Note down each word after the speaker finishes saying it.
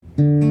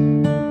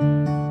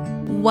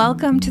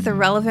Welcome to the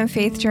Relevant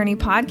Faith Journey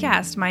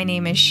podcast. My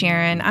name is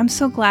Sharon. I'm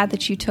so glad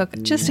that you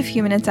took just a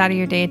few minutes out of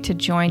your day to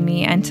join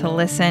me and to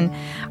listen.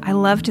 I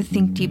love to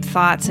think deep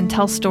thoughts and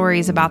tell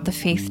stories about the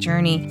faith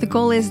journey. The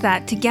goal is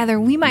that together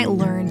we might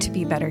learn to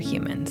be better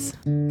humans.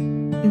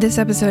 This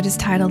episode is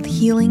titled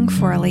Healing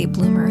for a Late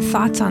Bloomer,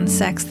 Thoughts on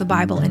Sex, the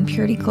Bible, and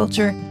Purity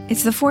Culture.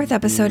 It's the fourth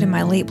episode in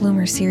my Late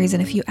Bloomer series,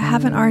 and if you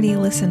haven't already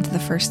listened to the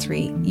first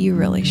three, you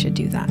really should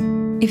do that.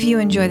 If you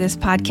enjoy this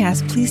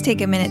podcast, please take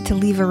a minute to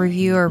leave a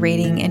review or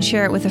rating and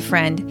share it with a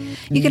friend.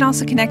 You can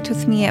also connect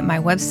with me at my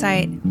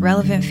website,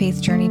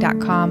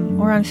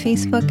 relevantfaithjourney.com, or on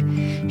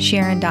Facebook,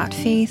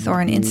 sharon.faith, or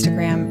on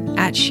Instagram,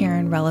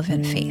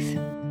 @SharonRelevantFaith.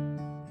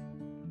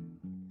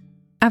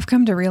 I've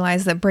come to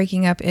realize that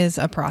breaking up is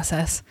a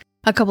process.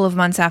 A couple of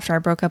months after I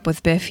broke up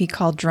with Biff, he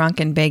called drunk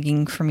and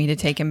begging for me to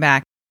take him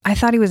back. I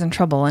thought he was in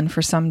trouble, and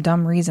for some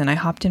dumb reason, I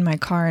hopped in my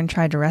car and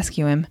tried to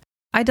rescue him.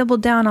 I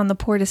doubled down on the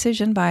poor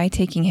decision by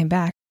taking him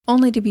back,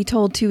 only to be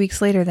told 2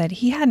 weeks later that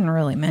he hadn't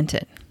really meant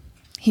it.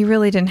 He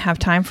really didn't have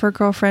time for a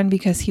girlfriend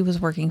because he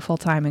was working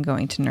full-time and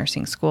going to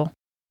nursing school.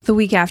 The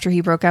week after he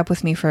broke up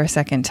with me for a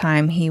second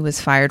time, he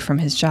was fired from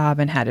his job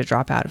and had to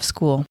drop out of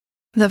school.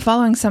 The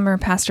following summer,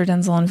 Pastor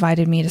Denzel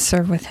invited me to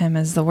serve with him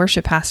as the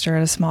worship pastor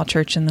at a small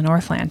church in the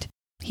Northland.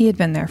 He had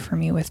been there for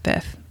me with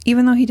Biff.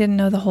 Even though he didn't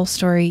know the whole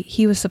story,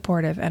 he was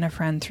supportive and a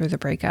friend through the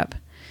breakup.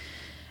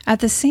 At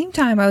the same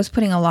time, I was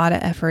putting a lot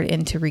of effort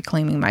into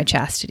reclaiming my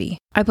chastity.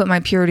 I put my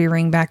purity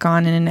ring back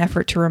on in an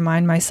effort to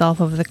remind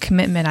myself of the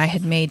commitment I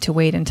had made to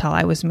wait until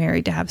I was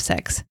married to have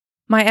sex.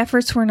 My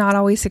efforts were not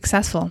always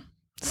successful.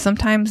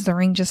 Sometimes the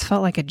ring just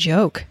felt like a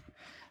joke.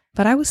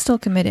 But I was still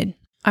committed.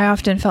 I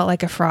often felt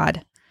like a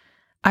fraud.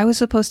 I was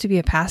supposed to be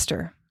a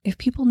pastor. If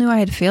people knew I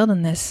had failed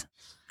in this,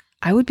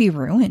 I would be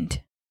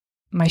ruined.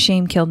 My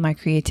shame killed my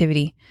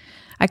creativity.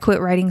 I quit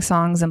writing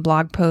songs and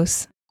blog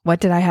posts. What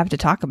did I have to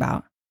talk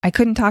about? I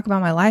couldn't talk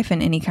about my life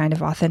in any kind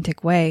of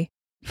authentic way.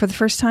 For the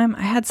first time,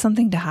 I had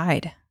something to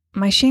hide.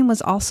 My shame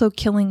was also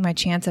killing my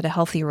chance at a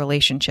healthy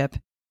relationship.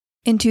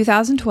 In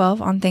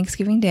 2012, on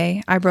Thanksgiving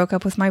Day, I broke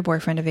up with my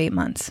boyfriend of 8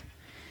 months.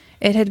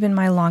 It had been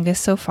my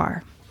longest so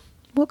far.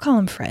 We'll call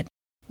him Fred.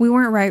 We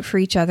weren't right for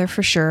each other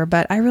for sure,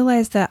 but I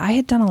realized that I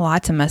had done a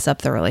lot to mess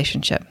up the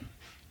relationship.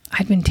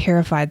 I'd been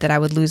terrified that I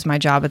would lose my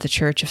job at the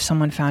church if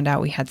someone found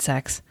out we had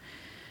sex.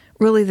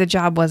 Really, the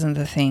job wasn't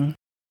the thing.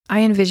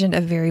 I envisioned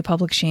a very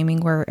public shaming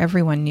where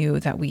everyone knew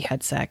that we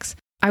had sex.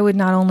 I would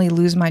not only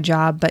lose my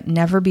job, but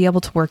never be able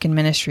to work in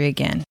ministry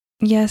again.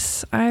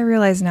 Yes, I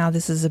realize now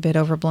this is a bit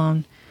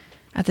overblown.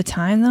 At the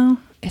time, though,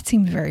 it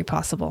seemed very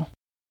possible.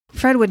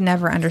 Fred would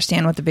never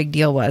understand what the big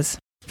deal was.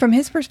 From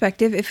his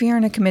perspective, if you're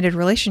in a committed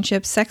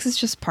relationship, sex is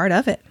just part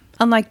of it.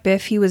 Unlike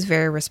Biff, he was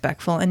very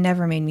respectful and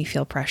never made me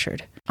feel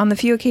pressured. On the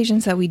few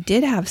occasions that we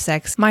did have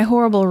sex, my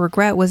horrible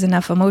regret was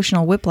enough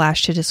emotional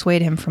whiplash to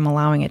dissuade him from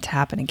allowing it to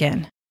happen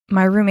again.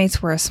 My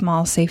roommates were a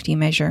small safety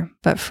measure,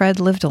 but Fred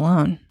lived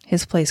alone.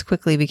 His place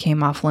quickly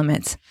became off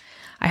limits.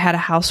 I had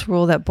a house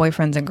rule that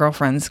boyfriends and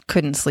girlfriends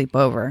couldn't sleep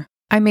over.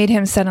 I made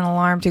him set an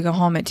alarm to go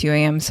home at 2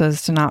 a.m. so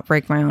as to not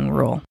break my own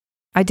rule.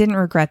 I didn't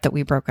regret that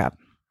we broke up.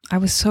 I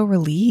was so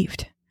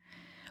relieved.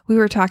 We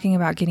were talking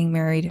about getting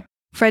married.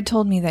 Fred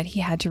told me that he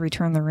had to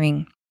return the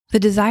ring. The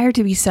desire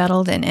to be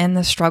settled and end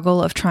the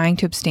struggle of trying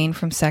to abstain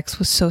from sex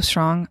was so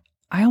strong,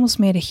 I almost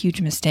made a huge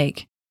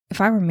mistake. If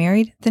I were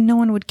married, then no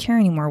one would care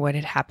anymore what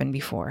had happened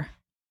before.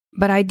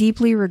 But I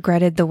deeply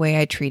regretted the way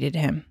I treated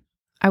him.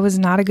 I was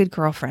not a good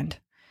girlfriend.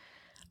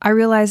 I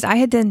realized I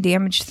had done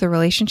damage to the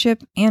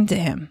relationship and to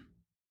him.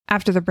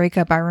 After the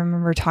breakup, I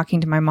remember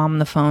talking to my mom on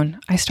the phone.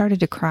 I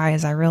started to cry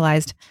as I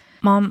realized,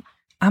 "Mom,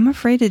 I'm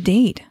afraid to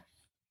date.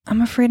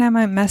 I'm afraid I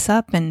might mess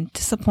up and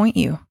disappoint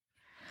you."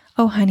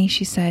 "Oh, honey,"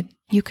 she said,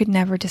 "you could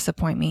never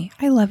disappoint me.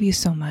 I love you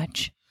so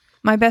much."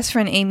 My best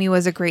friend Amy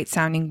was a great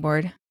sounding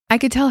board. I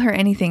could tell her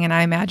anything and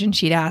I imagined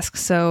she'd ask,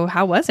 "So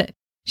how was it?"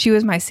 She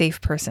was my safe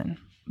person,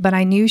 but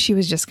I knew she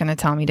was just going to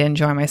tell me to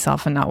enjoy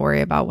myself and not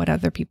worry about what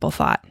other people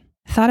thought.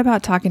 I thought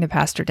about talking to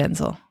Pastor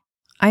Denzel.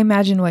 I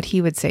imagined what he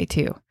would say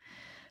too.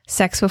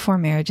 Sex before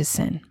marriage is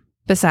sin.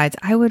 Besides,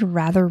 I would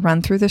rather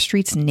run through the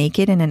streets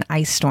naked in an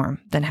ice storm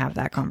than have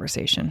that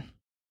conversation.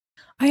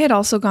 I had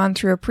also gone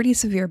through a pretty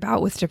severe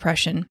bout with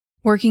depression.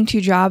 Working 2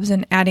 jobs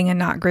and adding a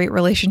not great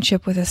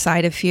relationship with a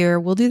side of fear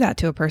will do that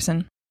to a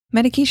person.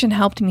 Medication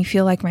helped me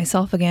feel like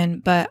myself again,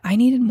 but I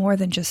needed more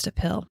than just a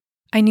pill.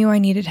 I knew I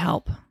needed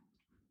help.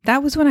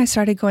 That was when I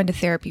started going to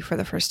therapy for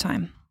the first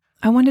time.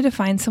 I wanted to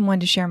find someone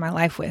to share my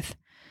life with.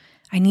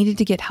 I needed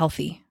to get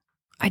healthy.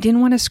 I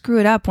didn't want to screw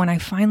it up when I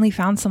finally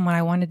found someone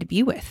I wanted to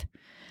be with.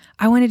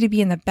 I wanted to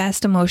be in the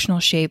best emotional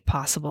shape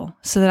possible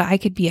so that I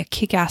could be a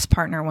kick-ass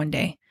partner one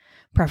day.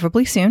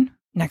 Preferably soon.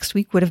 Next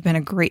week would have been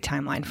a great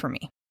timeline for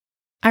me.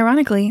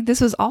 Ironically, this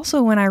was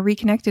also when I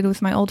reconnected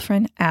with my old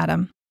friend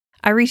Adam.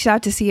 I reached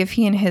out to see if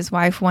he and his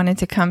wife wanted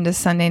to come to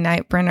Sunday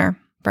night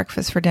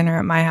breakfast for dinner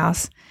at my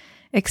house,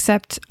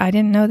 except I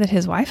didn't know that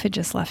his wife had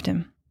just left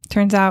him.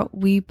 Turns out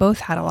we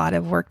both had a lot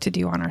of work to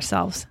do on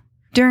ourselves.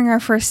 During our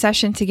first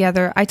session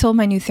together, I told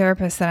my new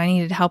therapist that I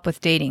needed help with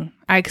dating.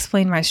 I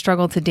explained my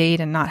struggle to date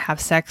and not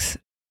have sex,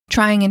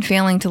 trying and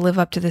failing to live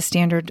up to the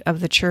standard of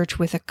the church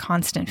with a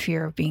constant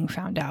fear of being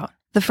found out.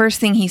 The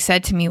first thing he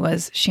said to me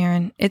was,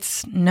 "Sharon,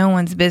 it's no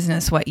one's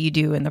business what you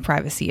do in the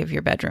privacy of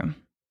your bedroom."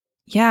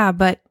 "Yeah,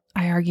 but,"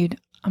 I argued,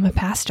 "I'm a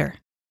pastor."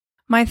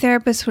 My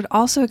therapist would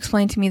also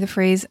explain to me the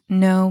phrase,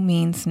 "no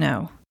means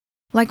no."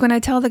 Like when I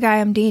tell the guy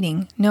I'm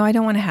dating, "No, I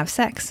don't want to have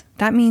sex,"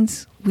 that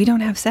means we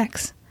don't have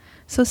sex.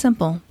 So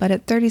simple, but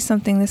at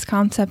 30-something, this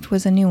concept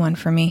was a new one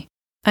for me.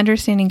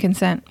 Understanding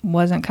consent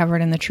wasn't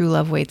covered in the True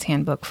Love Waits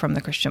handbook from the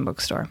Christian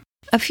bookstore.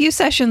 A few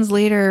sessions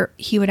later,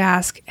 he would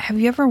ask, "Have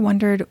you ever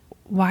wondered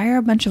why are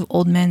a bunch of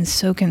old men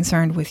so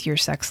concerned with your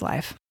sex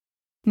life?"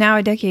 Now,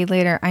 a decade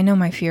later, I know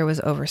my fear was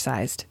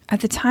oversized.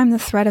 At the time, the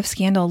threat of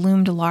scandal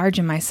loomed large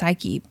in my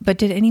psyche, but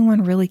did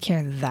anyone really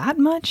care that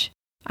much?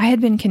 I had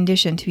been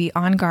conditioned to be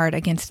on guard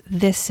against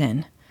this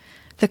sin.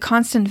 The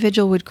constant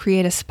vigil would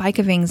create a spike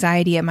of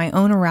anxiety at my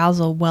own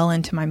arousal well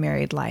into my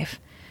married life.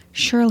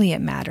 Surely it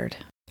mattered.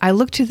 I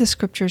looked to the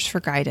scriptures for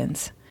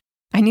guidance.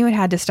 I knew it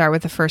had to start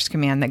with the first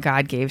command that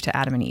God gave to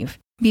Adam and Eve.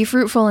 Be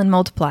fruitful and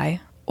multiply,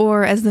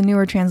 or as the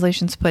newer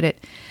translations put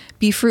it,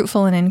 be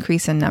fruitful and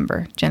increase in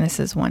number,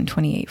 Genesis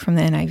 1:28 from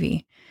the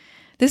NIV.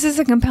 This is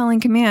a compelling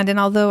command, and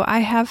although I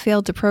have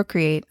failed to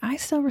procreate, I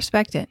still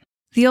respect it.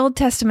 The Old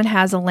Testament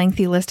has a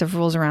lengthy list of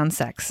rules around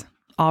sex,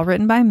 all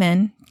written by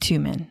men to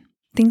men.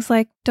 Things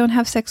like, don't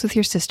have sex with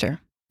your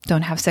sister,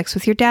 don't have sex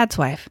with your dad's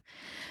wife,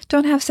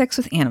 don't have sex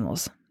with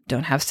animals,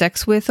 don't have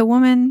sex with a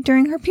woman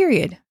during her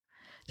period.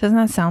 Doesn't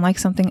that sound like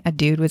something a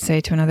dude would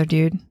say to another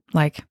dude?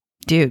 Like,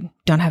 "Dude,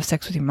 don't have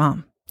sex with your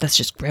mom. That's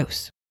just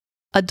gross."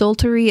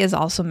 Adultery is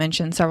also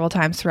mentioned several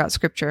times throughout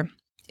Scripture.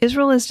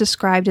 Israel is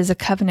described as a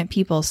covenant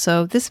people,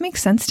 so this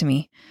makes sense to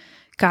me.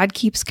 God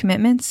keeps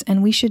commitments,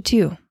 and we should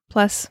too.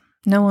 Plus,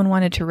 no one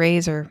wanted to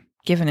raise or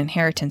give an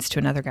inheritance to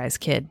another guy's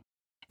kid.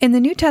 In the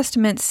New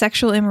Testament,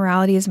 sexual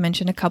immorality is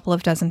mentioned a couple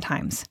of dozen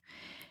times.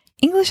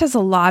 English has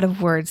a lot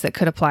of words that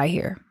could apply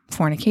here.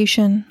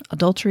 Fornication,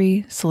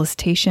 adultery,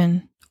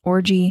 solicitation,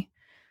 orgy.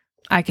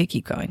 I could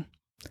keep going.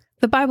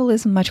 The Bible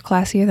is much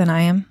classier than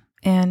I am,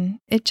 and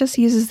it just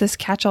uses this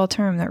catch-all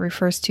term that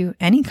refers to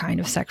any kind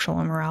of sexual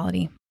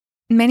immorality.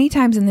 Many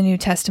times in the New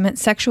Testament,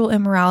 sexual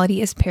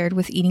immorality is paired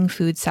with eating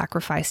food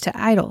sacrificed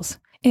to idols.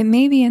 It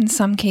may be in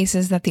some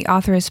cases that the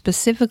author is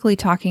specifically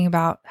talking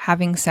about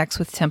having sex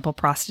with temple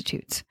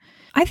prostitutes.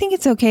 I think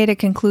it's okay to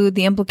conclude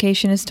the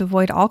implication is to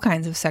avoid all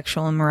kinds of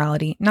sexual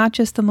immorality, not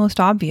just the most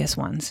obvious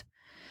ones.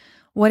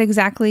 What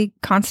exactly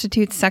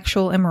constitutes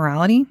sexual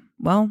immorality?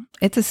 Well,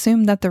 it's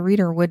assumed that the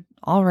reader would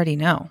already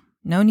know.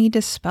 No need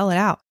to spell it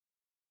out.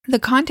 The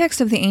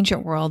context of the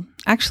ancient world,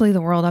 actually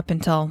the world up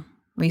until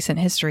recent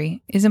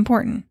history, is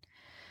important.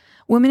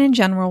 Women in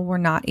general were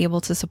not able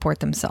to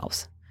support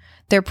themselves.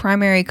 Their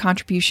primary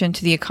contribution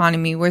to the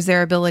economy was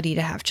their ability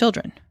to have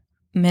children.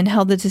 Men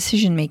held the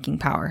decision-making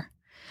power.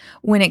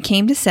 When it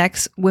came to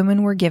sex,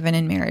 women were given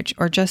in marriage,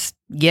 or just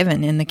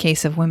given in the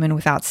case of women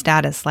without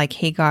status like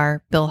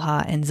Hagar,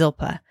 Bilhah, and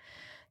Zilpah.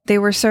 They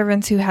were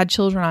servants who had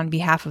children on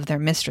behalf of their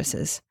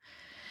mistresses.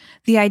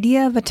 The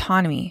idea of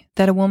autonomy,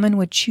 that a woman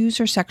would choose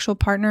her sexual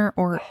partner,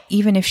 or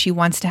even if she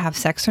wants to have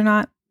sex or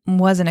not,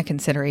 wasn't a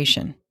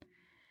consideration.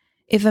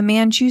 If a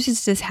man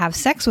chooses to have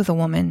sex with a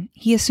woman,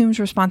 he assumes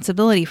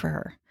responsibility for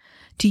her.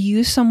 To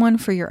use someone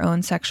for your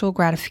own sexual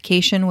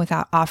gratification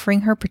without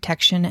offering her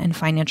protection and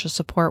financial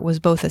support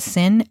was both a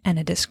sin and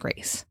a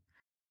disgrace.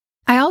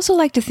 I also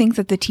like to think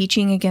that the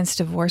teaching against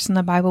divorce in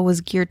the Bible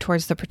was geared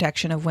towards the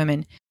protection of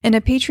women. In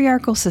a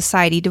patriarchal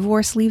society,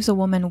 divorce leaves a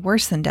woman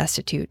worse than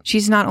destitute.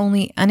 She's not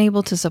only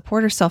unable to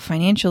support herself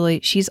financially,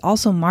 she's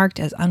also marked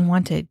as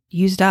unwanted,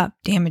 used up,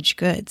 damaged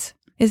goods.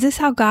 Is this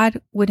how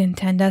God would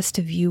intend us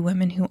to view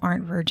women who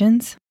aren't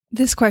virgins?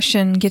 This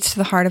question gets to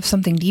the heart of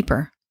something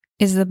deeper.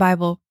 Is the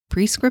Bible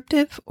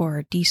prescriptive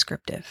or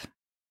descriptive?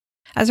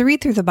 As I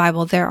read through the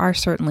Bible, there are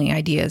certainly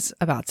ideas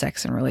about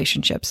sex and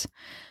relationships.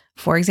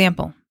 For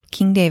example,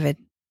 King David,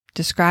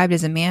 described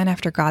as a man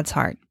after God's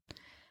heart,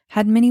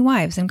 had many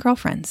wives and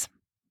girlfriends.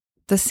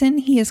 The sin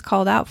he is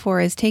called out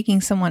for is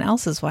taking someone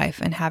else's wife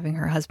and having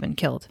her husband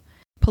killed.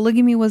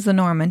 Polygamy was the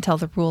norm until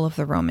the rule of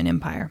the Roman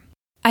Empire.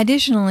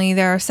 Additionally,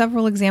 there are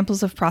several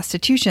examples of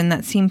prostitution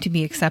that seem to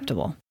be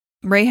acceptable.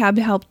 Rahab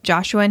helped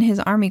Joshua and his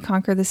army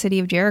conquer the city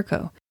of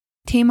Jericho.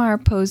 Tamar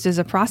posed as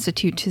a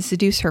prostitute to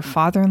seduce her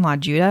father-in-law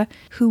Judah,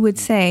 who would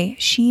say,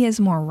 "She is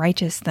more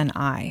righteous than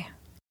I."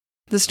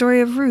 The story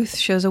of Ruth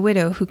shows a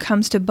widow who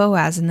comes to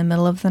Boaz in the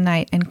middle of the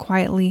night and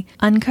quietly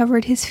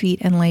uncovered his feet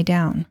and lay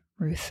down.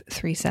 Ruth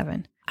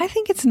 3:7. I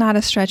think it's not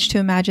a stretch to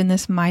imagine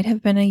this might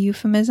have been a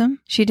euphemism.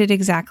 She did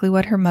exactly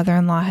what her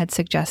mother-in-law had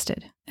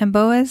suggested. And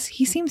Boaz,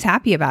 he seems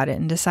happy about it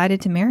and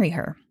decided to marry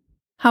her.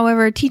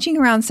 However, teaching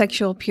around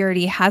sexual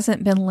purity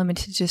hasn't been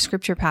limited to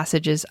scripture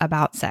passages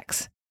about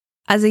sex.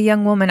 As a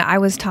young woman, I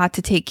was taught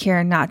to take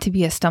care not to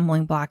be a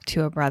stumbling block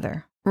to a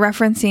brother,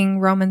 referencing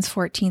Romans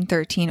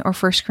 14:13 or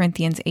 1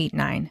 Corinthians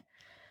 8:9.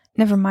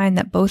 Never mind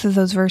that both of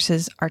those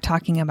verses are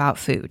talking about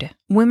food.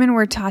 Women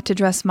were taught to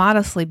dress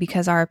modestly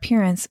because our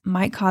appearance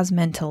might cause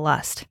men to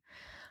lust.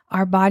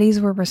 Our bodies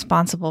were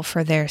responsible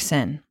for their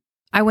sin.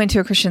 I went to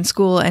a Christian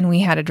school and we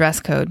had a dress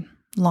code.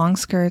 Long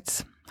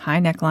skirts, high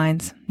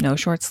necklines, no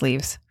short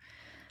sleeves.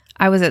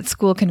 I was at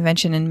school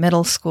convention in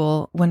middle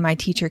school when my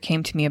teacher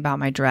came to me about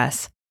my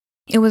dress.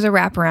 It was a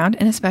wraparound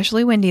and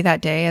especially windy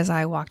that day as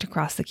I walked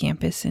across the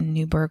campus in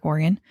Newberg,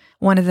 Oregon.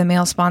 One of the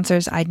male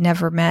sponsors I'd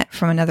never met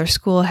from another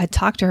school had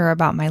talked to her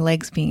about my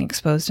legs being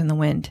exposed in the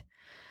wind.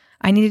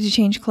 I needed to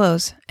change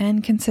clothes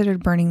and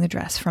considered burning the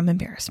dress from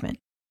embarrassment.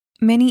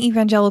 Many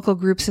evangelical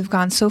groups have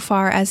gone so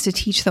far as to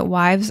teach that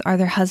wives are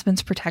their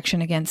husband's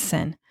protection against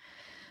sin.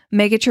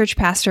 Megachurch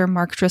pastor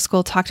Mark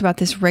Driscoll talked about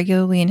this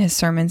regularly in his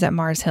sermons at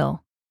Mars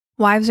Hill.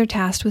 Wives are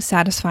tasked with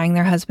satisfying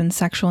their husband's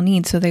sexual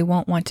needs so they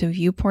won't want to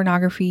view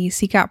pornography,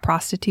 seek out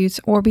prostitutes,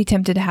 or be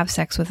tempted to have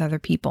sex with other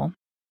people.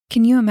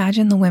 Can you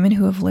imagine the women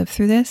who have lived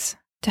through this?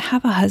 To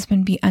have a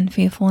husband be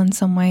unfaithful in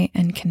some way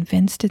and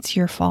convinced it's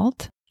your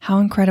fault? How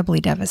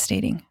incredibly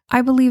devastating.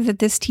 I believe that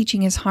this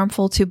teaching is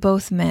harmful to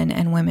both men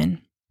and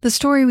women. The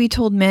story we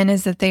told men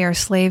is that they are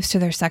slaves to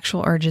their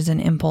sexual urges and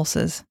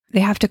impulses.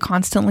 They have to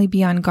constantly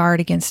be on guard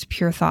against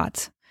pure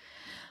thoughts.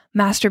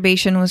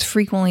 Masturbation was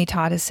frequently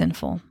taught as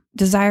sinful.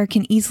 Desire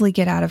can easily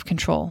get out of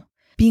control.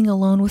 Being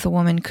alone with a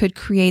woman could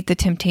create the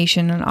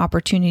temptation and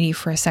opportunity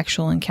for a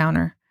sexual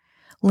encounter.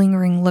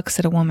 Lingering looks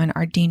at a woman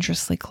are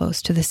dangerously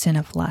close to the sin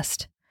of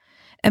lust.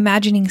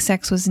 Imagining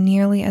sex was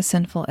nearly as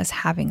sinful as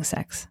having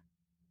sex.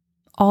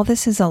 All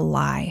this is a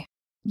lie.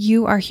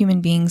 You are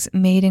human beings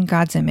made in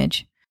God's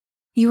image.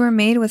 You are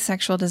made with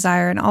sexual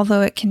desire, and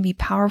although it can be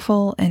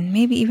powerful and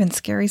maybe even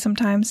scary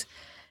sometimes,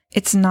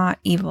 it's not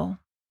evil.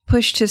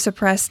 Pushed to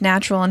suppress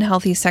natural and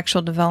healthy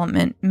sexual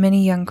development,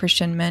 many young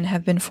Christian men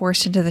have been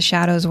forced into the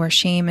shadows where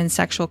shame and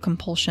sexual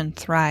compulsion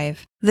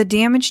thrive. The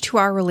damage to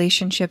our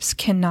relationships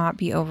cannot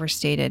be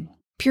overstated.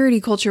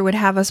 Purity culture would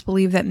have us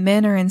believe that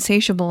men are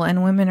insatiable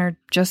and women are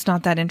just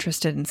not that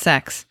interested in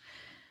sex.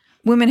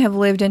 Women have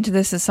lived into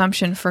this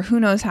assumption for who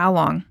knows how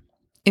long.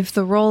 If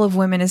the role of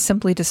women is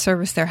simply to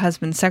service their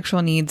husband's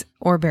sexual needs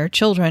or bear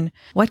children,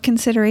 what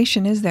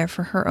consideration is there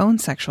for her own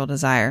sexual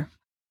desire?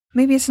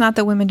 Maybe it's not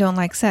that women don't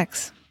like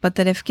sex, but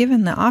that if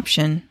given the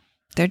option,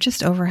 they're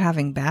just over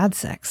having bad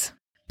sex.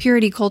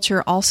 Purity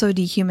culture also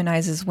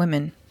dehumanizes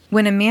women.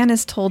 When a man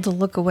is told to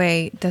look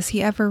away, does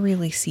he ever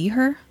really see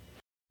her?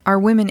 Are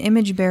women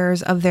image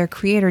bearers of their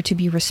creator to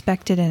be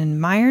respected and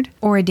admired,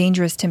 or a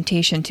dangerous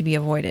temptation to be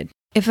avoided?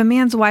 If a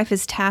man's wife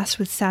is tasked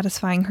with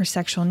satisfying her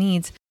sexual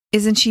needs,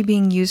 isn't she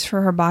being used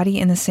for her body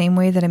in the same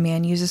way that a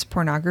man uses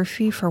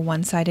pornography for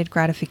one-sided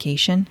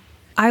gratification?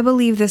 I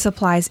believe this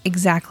applies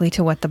exactly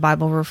to what the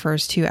Bible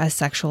refers to as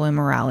sexual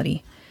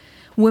immorality.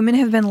 Women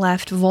have been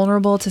left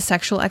vulnerable to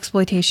sexual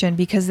exploitation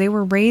because they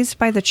were raised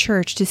by the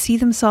church to see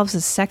themselves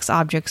as sex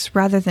objects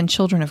rather than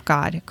children of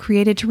God,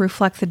 created to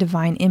reflect the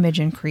divine image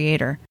and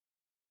creator.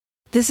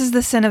 This is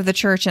the sin of the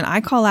church, and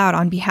I call out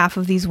on behalf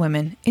of these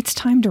women, it's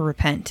time to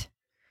repent.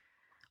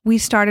 We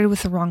started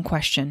with the wrong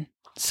question,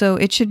 so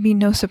it should be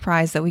no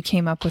surprise that we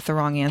came up with the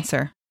wrong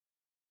answer.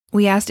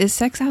 We asked, is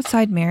sex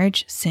outside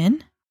marriage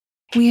sin?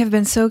 We have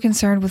been so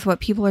concerned with what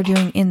people are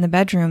doing in the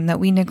bedroom that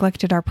we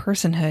neglected our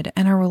personhood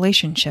and our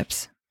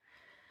relationships.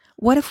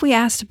 What if we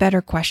asked better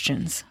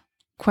questions?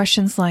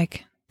 Questions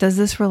like, does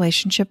this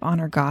relationship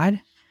honor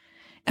God?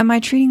 Am I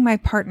treating my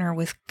partner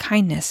with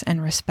kindness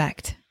and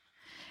respect?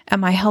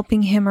 Am I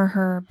helping him or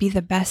her be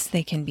the best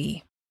they can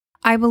be?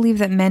 I believe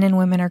that men and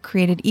women are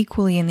created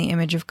equally in the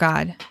image of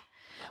God.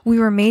 We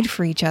were made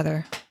for each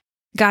other.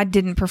 God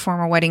didn't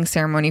perform a wedding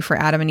ceremony for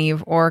Adam and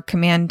Eve or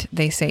command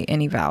they say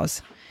any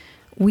vows.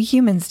 We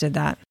humans did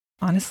that.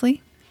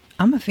 Honestly,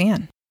 I'm a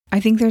fan. I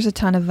think there's a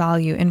ton of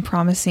value in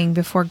promising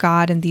before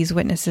God and these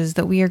witnesses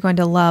that we are going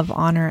to love,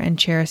 honor, and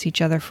cherish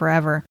each other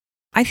forever.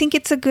 I think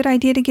it's a good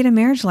idea to get a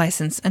marriage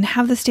license and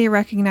have the state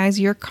recognize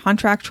your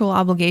contractual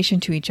obligation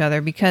to each other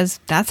because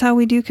that's how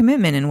we do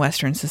commitment in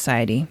Western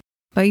society.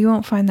 But you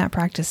won't find that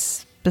practice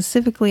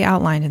specifically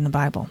outlined in the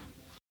Bible.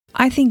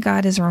 I think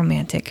God is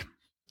romantic.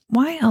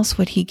 Why else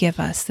would he give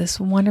us this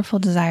wonderful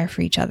desire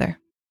for each other?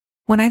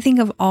 When I think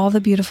of all the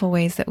beautiful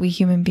ways that we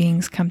human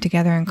beings come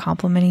together and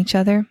complement each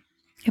other,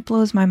 it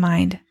blows my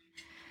mind.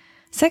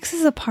 Sex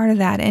is a part of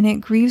that, and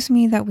it grieves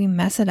me that we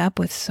mess it up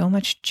with so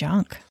much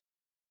junk.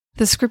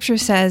 The scripture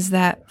says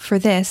that for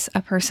this,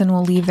 a person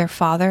will leave their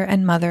father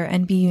and mother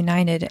and be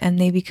united, and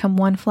they become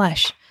one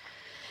flesh.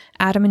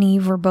 Adam and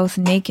Eve were both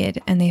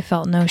naked, and they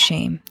felt no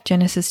shame.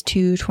 Genesis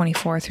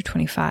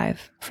 2:24-25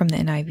 from the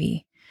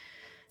NIV.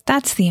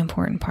 That's the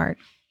important part.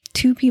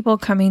 Two people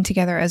coming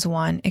together as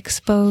one,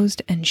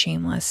 exposed and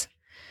shameless.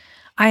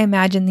 I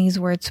imagine these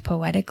words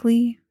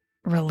poetically,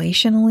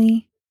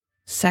 relationally,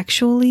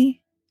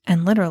 sexually,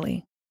 and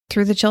literally,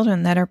 through the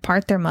children that are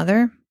part their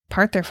mother,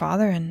 part their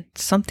father, and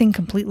something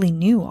completely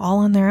new all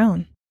on their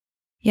own.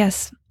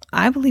 Yes,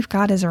 I believe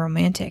God is a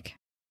romantic.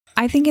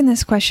 I think in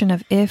this question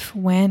of if,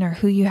 when, or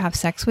who you have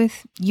sex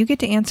with, you get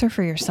to answer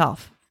for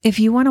yourself. If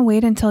you want to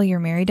wait until you're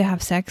married to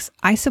have sex,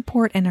 I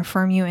support and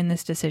affirm you in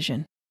this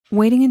decision.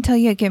 Waiting until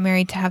you get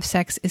married to have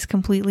sex is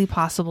completely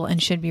possible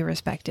and should be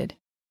respected.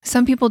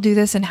 Some people do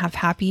this and have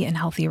happy and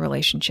healthy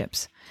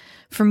relationships.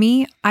 For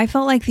me, I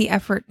felt like the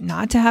effort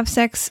not to have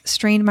sex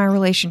strained my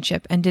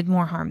relationship and did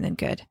more harm than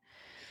good.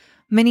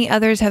 Many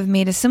others have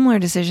made a similar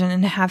decision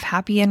and have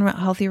happy and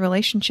healthy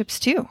relationships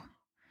too.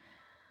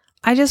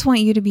 I just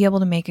want you to be able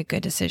to make a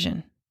good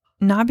decision,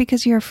 not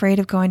because you're afraid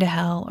of going to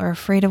hell or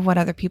afraid of what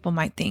other people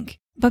might think,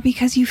 but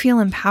because you feel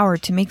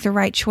empowered to make the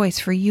right choice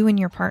for you and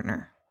your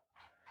partner.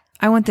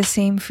 I want the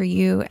same for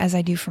you as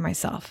I do for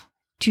myself,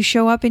 to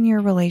show up in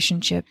your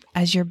relationship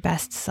as your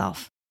best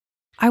self.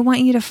 I want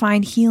you to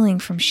find healing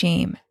from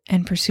shame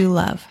and pursue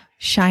love,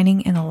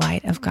 shining in the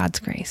light of God's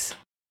grace.